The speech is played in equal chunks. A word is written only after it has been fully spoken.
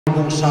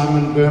Honourable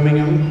Simon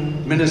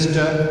Birmingham,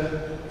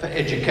 Minister for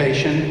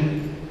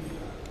Education,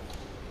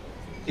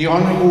 the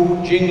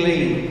Honourable Jing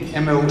Lee,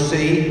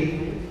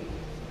 MLC,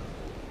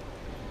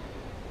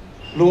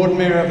 Lord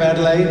Mayor of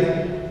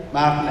Adelaide,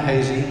 Martin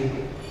Hazy,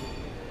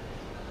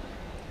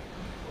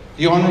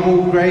 the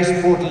Honourable Grace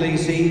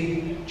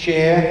Portalisi,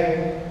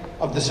 Chair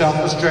of the South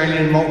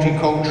Australian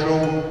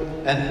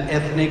Multicultural and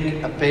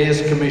Ethnic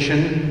Affairs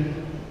Commission,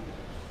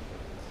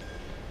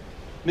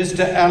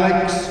 Mr.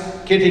 Alex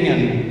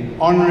Kittingen,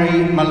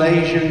 Honorary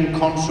Malaysian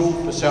Consul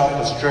for South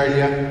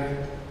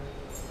Australia,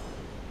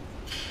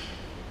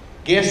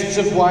 guests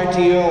of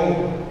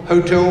YTL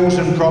Hotels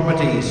and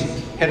Properties,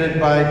 headed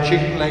by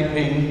Chik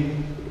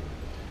Leping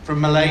from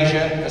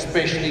Malaysia,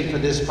 especially for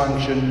this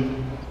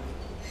function,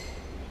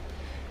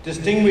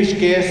 distinguished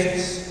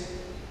guests,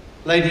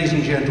 ladies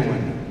and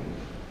gentlemen.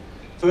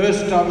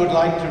 First, I would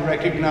like to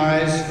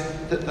recognise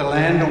that the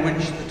land on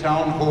which the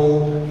Town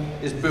Hall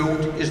is built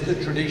is the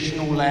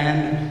traditional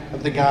land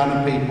of the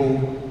Kaurna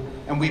people,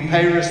 and we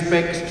pay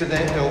respects to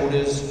their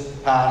elders,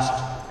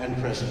 past and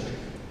present.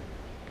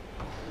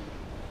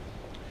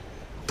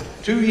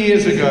 2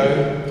 years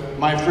ago,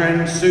 my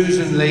friend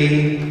Susan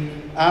Lee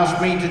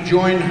asked me to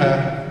join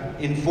her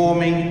in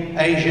forming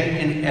Asia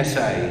in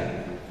SA.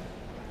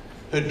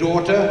 Her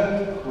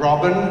daughter,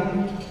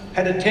 Robin,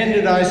 had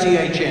attended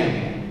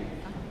ICHM,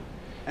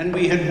 and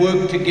we had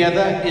worked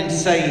together in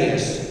Say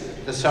Yes,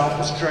 the South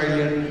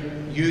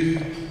Australian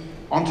Youth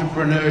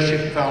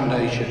Entrepreneurship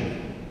Foundation.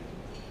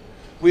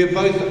 We are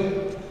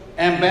both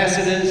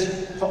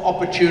ambassadors for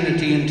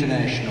Opportunity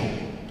International.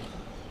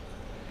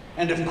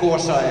 And of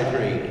course I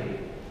agreed.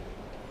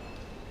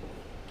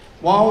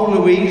 While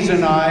Louise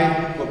and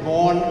I were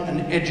born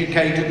and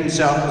educated in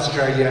South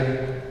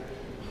Australia,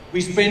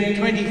 we spent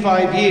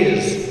 25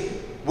 years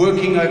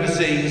working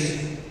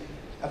overseas,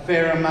 a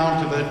fair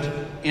amount of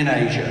it in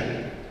Asia.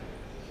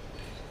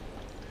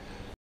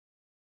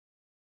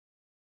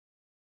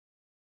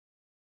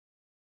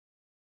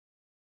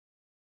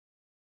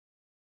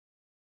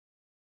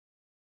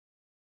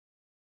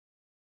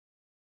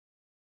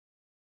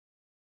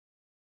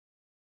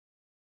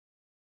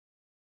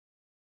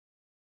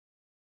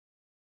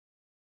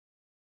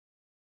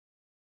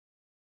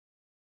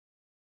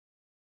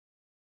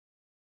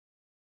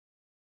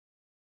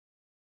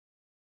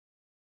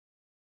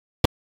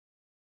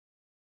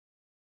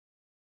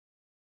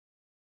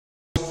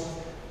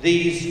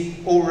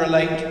 These all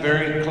relate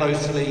very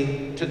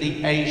closely to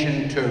the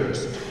Asian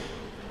tourist.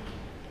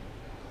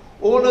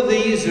 All of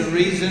these are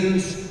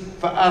reasons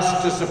for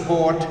us to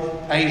support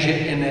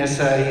Asia in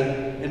SA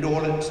and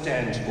all it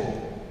stands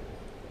for.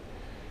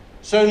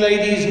 So,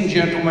 ladies and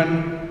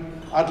gentlemen,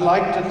 I'd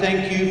like to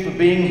thank you for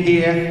being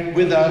here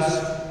with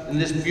us in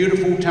this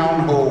beautiful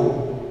town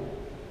hall.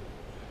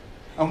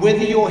 And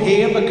whether you're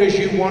here because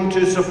you want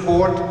to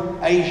support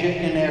Asia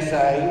in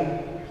SA,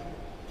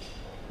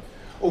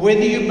 or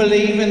whether you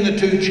believe in the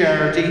two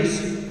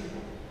charities,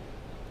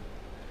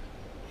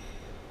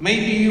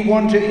 maybe you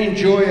want to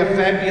enjoy a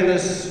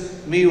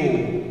fabulous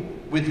meal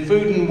with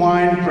food and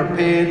wine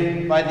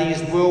prepared by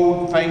these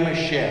world-famous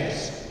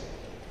chefs.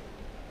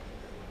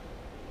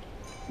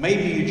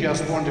 Maybe you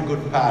just want a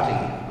good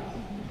party.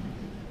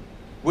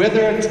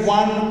 Whether it's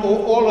one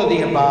or all of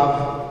the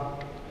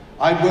above,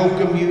 I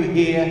welcome you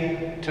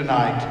here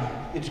tonight.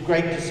 It's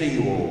great to see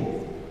you all.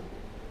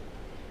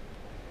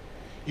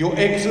 Your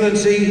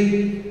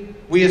Excellency,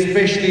 we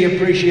especially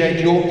appreciate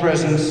your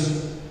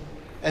presence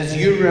as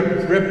you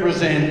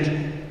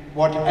represent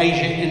what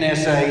Asia in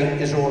SA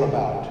is all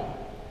about.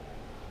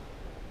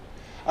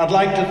 I'd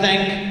like to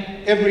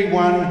thank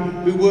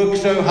everyone who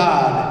worked so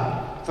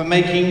hard for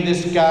making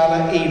this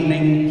gala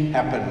evening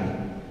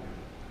happen.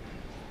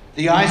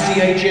 The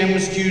ICHM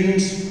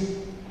students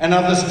and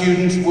other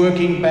students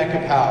working back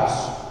of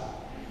house,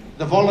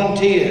 the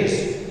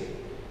volunteers,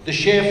 the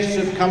chefs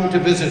who've come to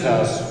visit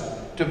us,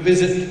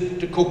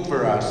 to cook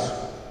for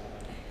us,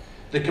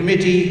 the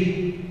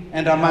committee,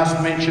 and I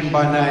must mention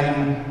by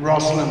name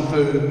Rosalind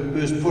Fu,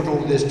 who's put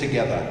all this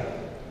together.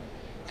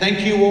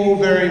 Thank you all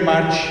very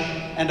much,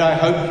 and I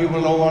hope you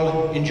will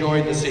all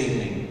enjoy this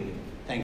evening.